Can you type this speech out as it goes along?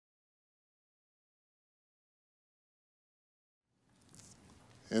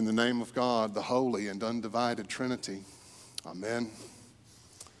In the name of God, the holy and undivided Trinity. Amen.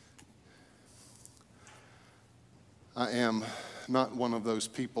 I am not one of those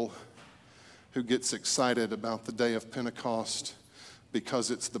people who gets excited about the day of Pentecost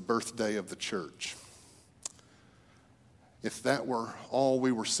because it's the birthday of the church. If that were all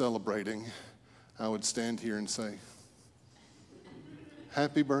we were celebrating, I would stand here and say,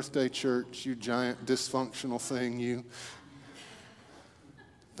 happy birthday, church, you giant dysfunctional thing, you.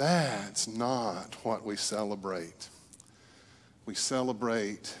 That's not what we celebrate. We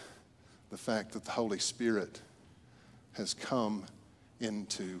celebrate the fact that the Holy Spirit has come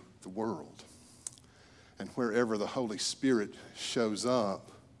into the world. And wherever the Holy Spirit shows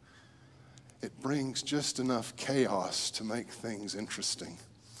up, it brings just enough chaos to make things interesting.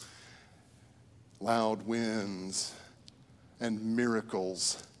 Loud winds and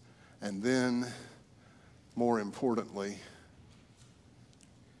miracles, and then, more importantly,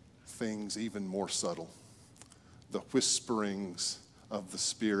 things even more subtle. The whisperings of the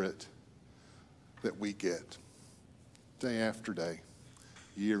Spirit that we get day after day,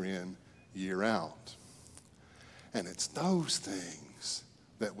 year in, year out. And it's those things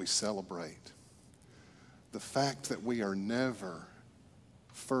that we celebrate. The fact that we are never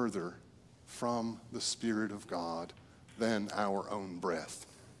further from the Spirit of God than our own breath.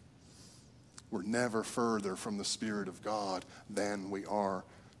 We're never further from the Spirit of God than we are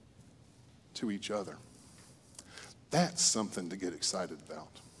to each other. That's something to get excited about.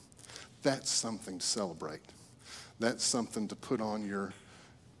 That's something to celebrate. That's something to put on your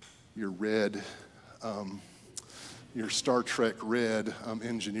red, your Star Trek red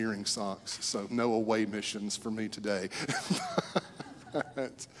engineering socks. So no away missions for me today.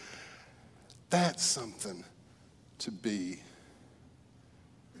 That's something to be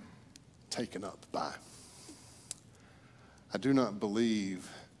taken up by. I do not believe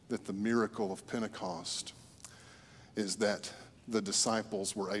that the miracle of Pentecost is that the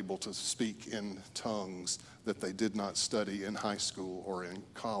disciples were able to speak in tongues that they did not study in high school or in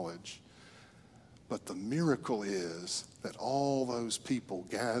college. But the miracle is that all those people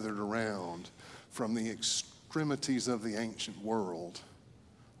gathered around from the extremities of the ancient world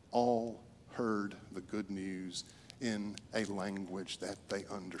all heard the good news in a language that they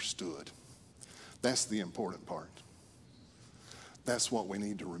understood. That's the important part. That's what we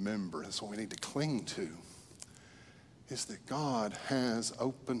need to remember. That's what we need to cling to, is that God has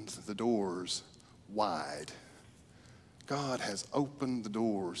opened the doors wide. God has opened the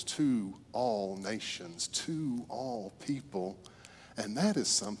doors to all nations, to all people, and that is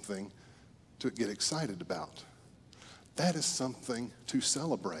something to get excited about. That is something to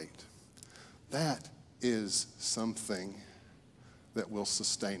celebrate. That is something that will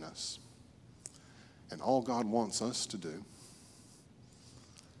sustain us. And all God wants us to do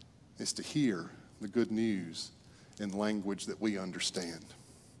is to hear the good news in language that we understand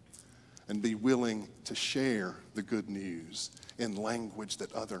and be willing to share the good news in language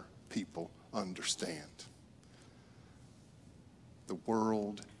that other people understand. The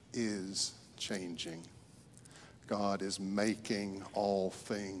world is changing. God is making all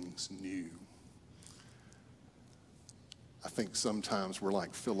things new. I think sometimes we're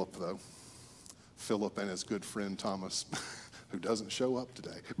like Philip, though. Philip and his good friend Thomas, who doesn't show up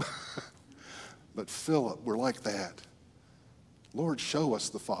today. But Philip, we're like that. Lord, show us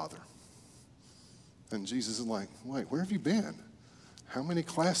the Father. And Jesus is like, wait, where have you been? How many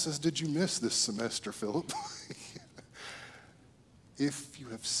classes did you miss this semester, Philip? If you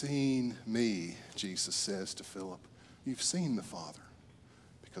have seen me, Jesus says to Philip, you've seen the Father.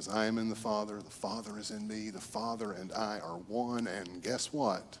 Because I am in the Father is in me, the Father and I are one, and guess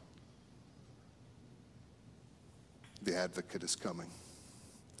what? The Advocate is coming.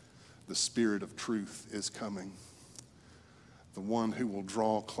 The Spirit of truth is coming. The one who will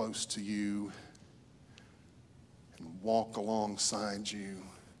draw close to you and walk alongside you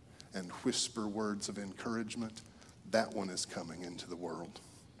and whisper words of encouragement, that one is coming into the world.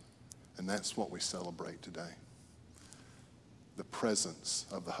 And that's what we celebrate today. The presence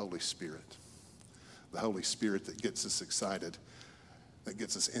of the Holy Spirit. The Holy Spirit that gets us excited, that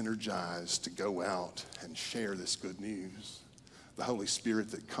gets us energized to go out and share this good news. The Holy Spirit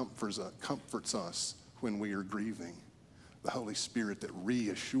that comforts us when we are grieving. The Holy Spirit that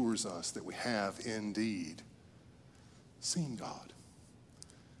reassures us that we have indeed seen God.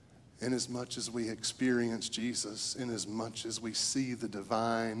 Inasmuch as we experience Jesus, inasmuch as we see the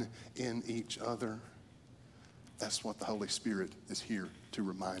divine in each other, that's what the Holy Spirit is here to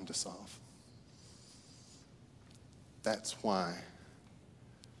remind us of. That's why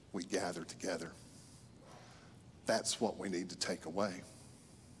we gather together. That's what we need to take away.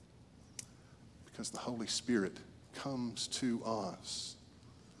 because the Holy Spirit comes to us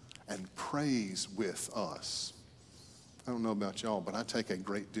and prays with us. I don't know about y'all, but I take a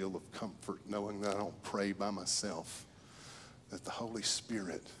great deal of comfort knowing that I don't pray by myself, that the Holy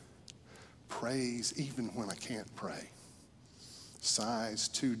Spirit prays even when I can't pray. Sighs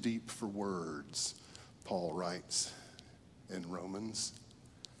too deep for words, Paul writes in Romans.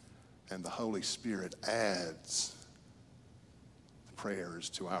 And the Holy Spirit adds prayers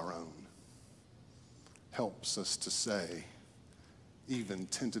to our own. Helps us to say, even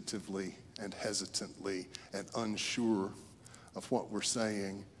tentatively and hesitantly and unsure of what we're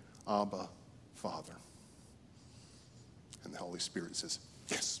saying, Abba, Father. And the Holy Spirit says,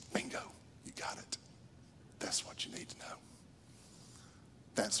 yes, bingo, you got it. That's what you need to know.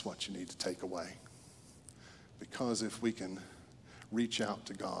 That's what you need to take away. Because if we can reach out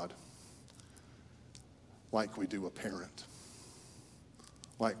to God like we do a parent,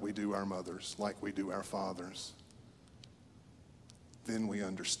 like we do our mothers, like we do our fathers, then we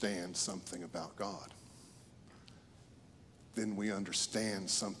understand something about God. Then we understand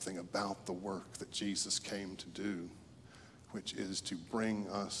something about the work that Jesus came to do, which is to bring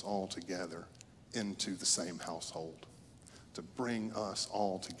us all together into the same household, to bring us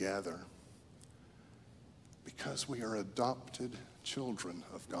all together because we are adopted children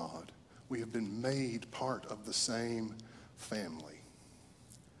of God. We have been made part of the same family.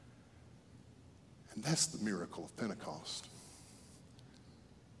 And that's the miracle of Pentecost.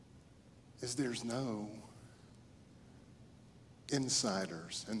 Is there's no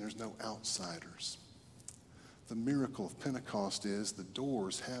insiders and there's no outsiders. The miracle of Pentecost is the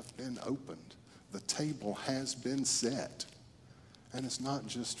doors have been opened. The table has been set. And it's not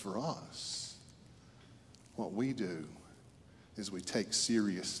just for us. What we do is we take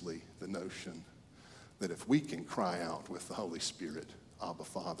seriously the notion that if we can cry out with the Holy Spirit, Abba,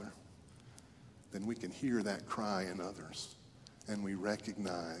 Father, then we can hear that cry in others. And we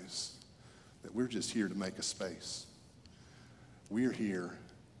recognize that we're just here to make a space. We're here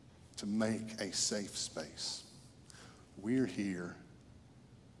to make a safe space. We're here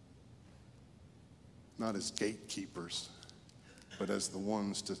not as gatekeepers, but as the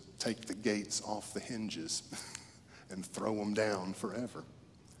ones to take the gates off the hinges and throw them down forever.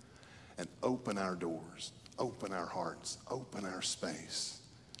 And open our doors, open our hearts, open our space.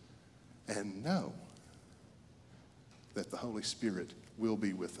 And know that the Holy Spirit will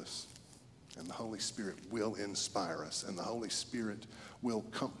be with us. And the Holy Spirit will inspire us. And the Holy Spirit will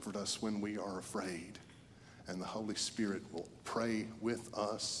comfort us when we are afraid. And the Holy Spirit will pray with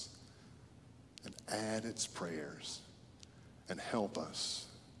us and add its prayers and help us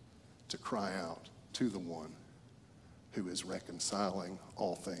to cry out to the one who is reconciling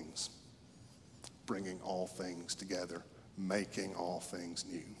all things, bringing all things together, making all things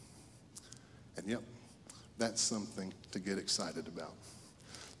new. And yep, that's something to get excited about.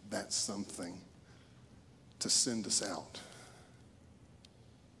 That's something to send us out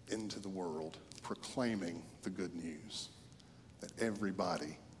into the world proclaiming the good news that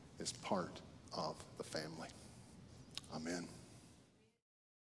everybody is part of the family. Amen.